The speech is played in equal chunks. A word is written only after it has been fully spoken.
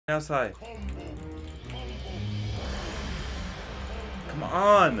Outside. Come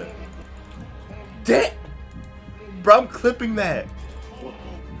on. Damn. Bro, I'm clipping that.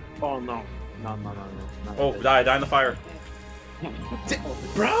 Oh no. No. Oh, die in the fire.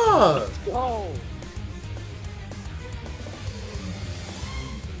 Bruh. Oh.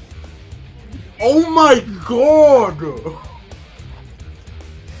 Oh my god.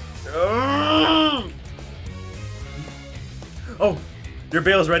 Oh, your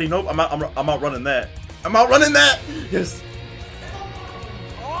bail's ready. Nope, I'm outrunning that. I'm outrunning that. Yes.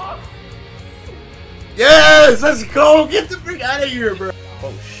 Yes, let's go. Get the freak out of here, bro.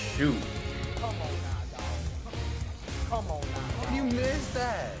 Oh shoot. Come on now, dog. Come on now. You missed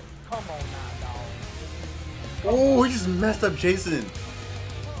that. Come on now, dog. Oh, he just messed up Jason.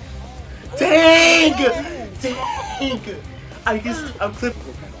 Dang! Dang! I'm clipping.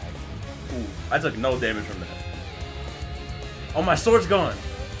 Ooh, I took no damage from that. Oh, my sword's gone.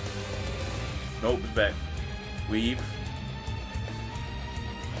 Nope, it's back. Weave.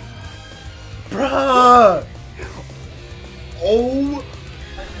 Bruh! Oh!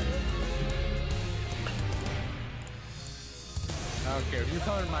 I don't care. If you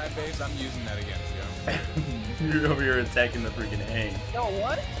come in my base, I'm using that against you. You're over here attacking the freaking hang. Yo,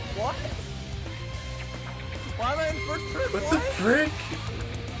 what? What? Why am I in first person? What the frick?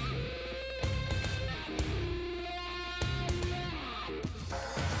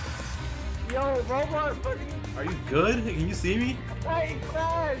 Yo, Robot fucking... Are you good? Can you see me? Hey, it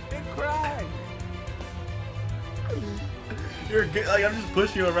crashed! It crashed! You're good. Like, I'm just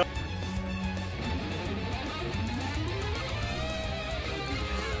pushing you around.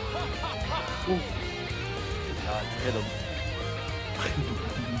 Ooh. God, hit him.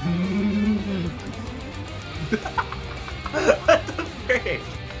 What the frick?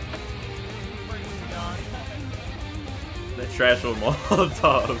 That trash with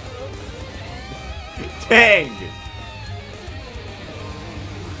Molotov. Dang!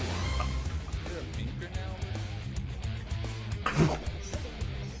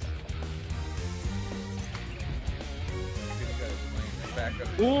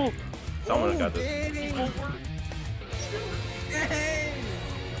 Ooh! Someone got this. Dang.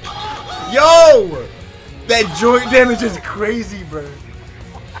 Yo! That joint damage is crazy, bro.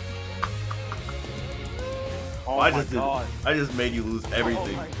 Oh I my God. I just made you lose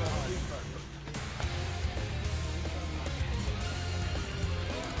everything. Oh my God.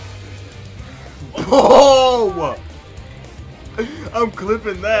 Oh! I'm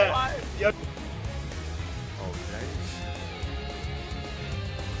clipping that. Yep.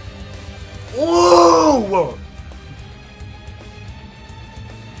 Oh, Whoa!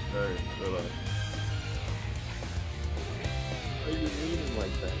 Hey, relax. Why are you leaning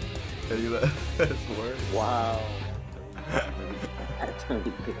like that? Tell you that. That's word. Wow. That's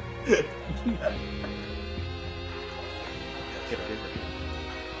really good.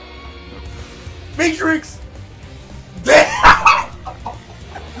 Matrix! Damn!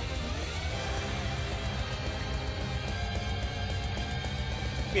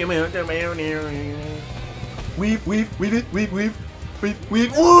 Weave.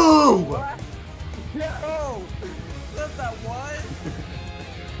 Woo! What? Yo! That's that one?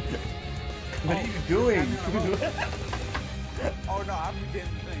 What are you doing? Oh no, I'm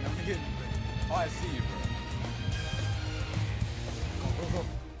getting the thing. Oh, I see you, bro.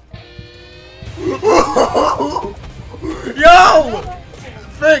 Yo!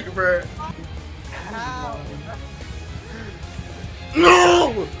 Fake, bro. How?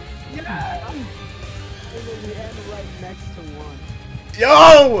 No! Yeah! And then you had right next to one.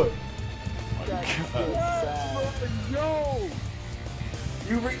 Yo! That's so sad. Yo!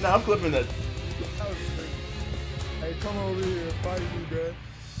 Nah, I'm clipping that. Hey, come over here and fight me, bro.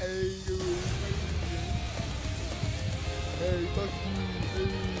 Hey, you. Hey, fuck you.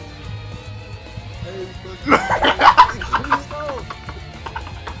 Hey, fuck you.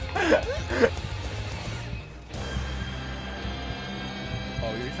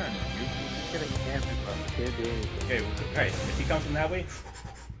 Oh, you're trying to juke me? Get a camera, bro. Can't do anything. Okay, alright, if he comes from that way.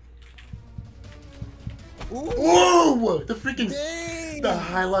 Ooh! Whoa! The freaking Dang! the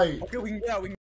highlight. Okay, we can get out.